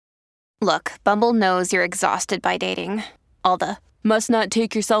Look, Bumble knows you're exhausted by dating. All the must not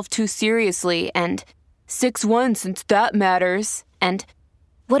take yourself too seriously and 6'1" since that matters. And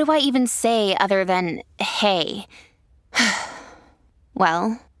what do I even say other than hey?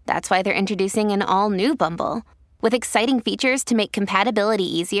 Well, that's why they're introducing an all-new Bumble with exciting features to make compatibility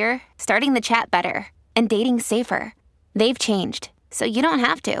easier, starting the chat better, and dating safer. They've changed, so you don't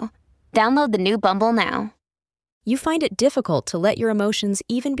have to. Download the new Bumble now. You find it difficult to let your emotions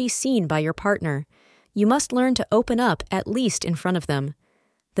even be seen by your partner. You must learn to open up at least in front of them.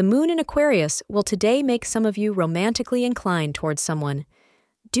 The moon in Aquarius will today make some of you romantically inclined towards someone.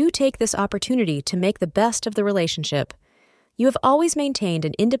 Do take this opportunity to make the best of the relationship. You have always maintained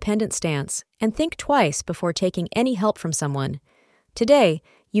an independent stance and think twice before taking any help from someone. Today,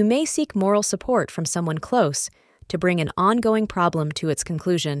 you may seek moral support from someone close to bring an ongoing problem to its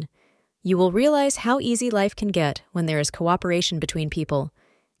conclusion. You will realize how easy life can get when there is cooperation between people.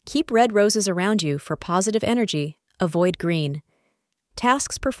 Keep red roses around you for positive energy. Avoid green.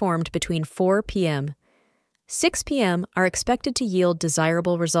 Tasks performed between 4 p.m. 6 p.m. are expected to yield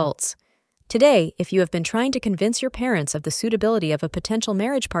desirable results. Today, if you have been trying to convince your parents of the suitability of a potential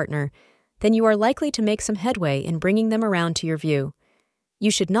marriage partner, then you are likely to make some headway in bringing them around to your view. You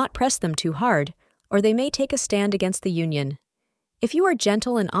should not press them too hard, or they may take a stand against the union. If you are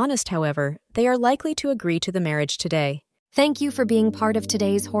gentle and honest, however, they are likely to agree to the marriage today. Thank you for being part of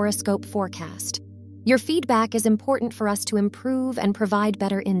today's horoscope forecast. Your feedback is important for us to improve and provide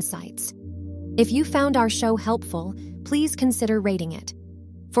better insights. If you found our show helpful, please consider rating it.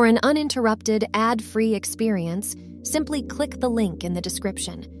 For an uninterrupted, ad-free experience, simply click the link in the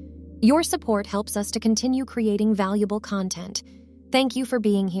description. Your support helps us to continue creating valuable content. Thank you for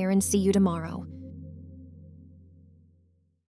being here and see you tomorrow.